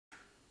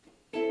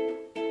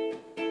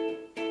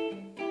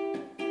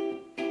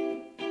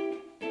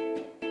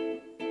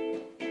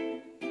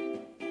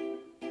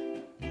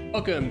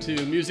Welcome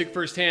to Music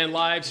Firsthand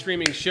live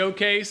streaming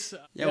showcase.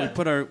 Yeah,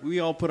 we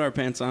all put our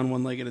pants on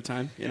one leg at a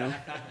time, you know.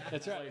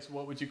 That's right. So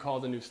what would you call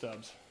the new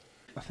Stubbs?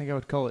 I think I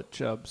would call it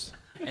Chubbs.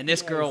 And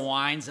this girl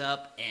winds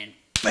up and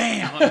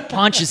bam,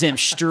 punches him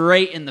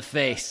straight in the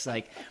face.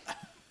 Like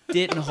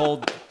didn't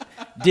hold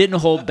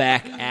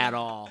back at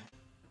all.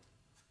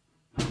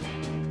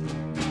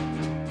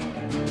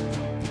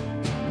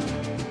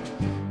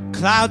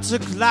 Clouds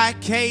look like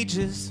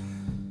cages,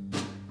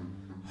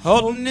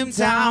 holding him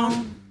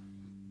down.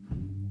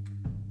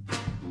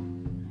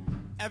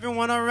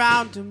 Everyone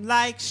around him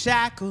like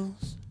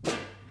shackles,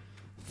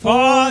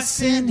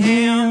 forcing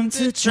him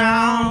to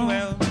drown.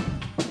 Well,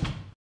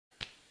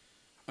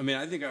 I mean,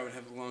 I think I would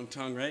have a long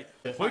tongue, right?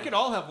 We could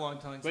all have long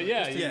tongues. But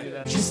yeah, Yeah. you do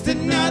that. just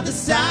another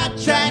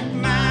sidetracked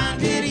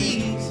mind at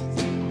ease,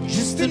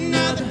 just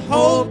another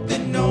hope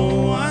that no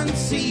one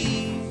sees.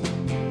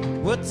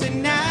 But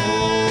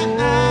tonight,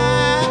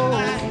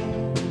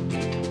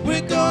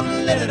 we're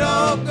gonna let it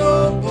all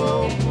go.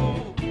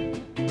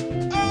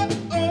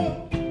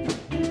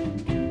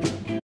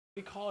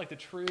 We call like the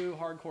true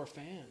hardcore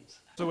fans.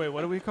 So wait,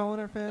 what are we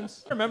calling our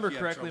fans? If I remember If you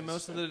have correctly, trouble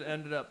most of it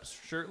ended up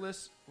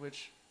shirtless,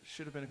 which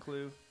should have been a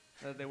clue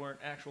that they weren't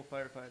actual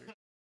firefighters.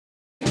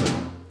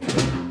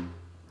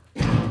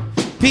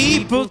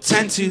 People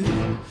tend to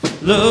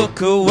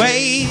look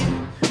away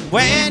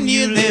when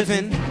you live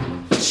in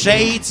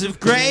shades of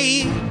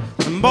gray.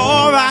 The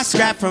more I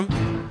scrap from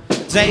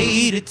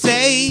day to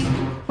day,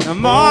 the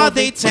more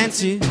they tend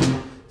to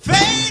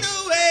fade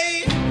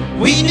away.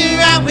 We knew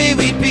right where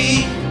we'd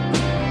be,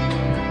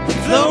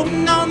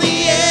 floating on the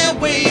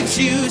airwaves,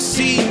 you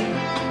see.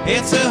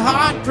 It's a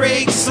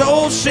heartbreak,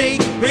 soul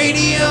shake,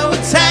 radio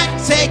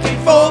attack, taking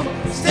 4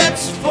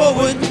 steps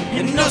forward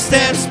and no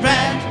steps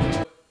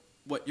back.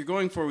 What you're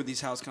going for with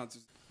these house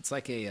concerts? It's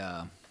like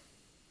a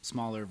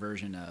smaller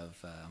version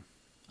of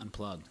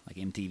Unplugged, like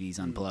MTV's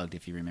Unplugged,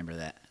 if you remember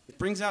that. It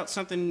brings out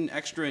something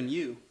extra in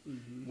you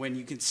when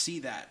you can see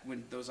that,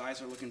 when those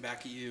eyes are looking back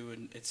at you,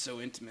 and it's so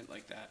intimate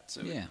like that.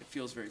 So Yeah. it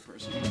feels very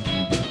personal.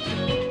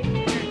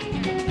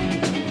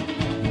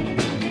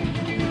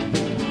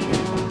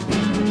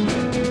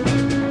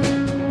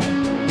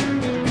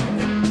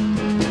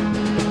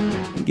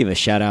 Give a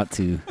shout out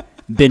to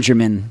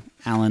Benjamin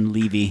Allen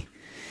Levy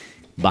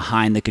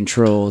behind the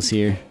controls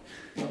here.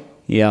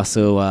 He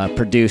also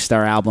produced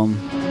our album.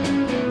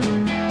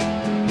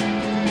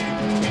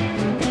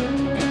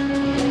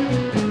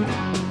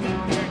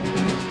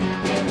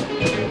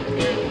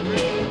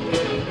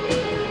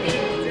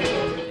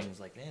 Things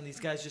like, man, these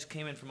guys just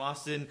came in from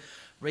Austin.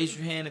 Raise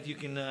your hand if you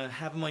can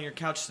have them on your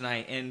couch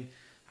tonight. And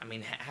I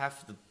mean,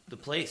 half the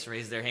place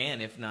raised their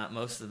hand, if not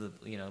most of the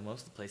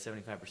place,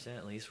 75%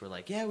 at least, were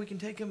like, yeah, we can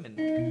take them. And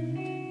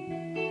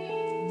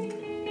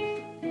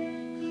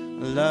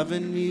Love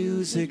and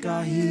music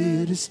are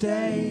here to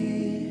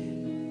stay.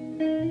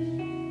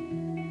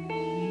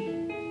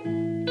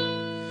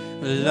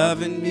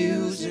 Love and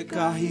music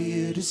are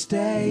here to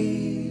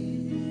stay.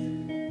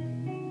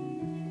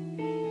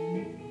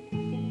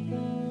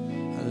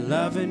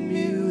 Love and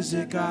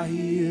music are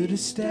here to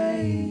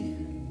stay.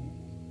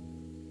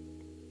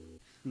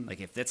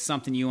 Like, if that's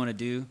something you want to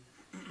do,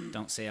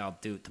 don't say I'll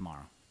do it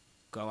tomorrow.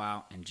 Go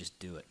out and just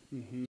do it.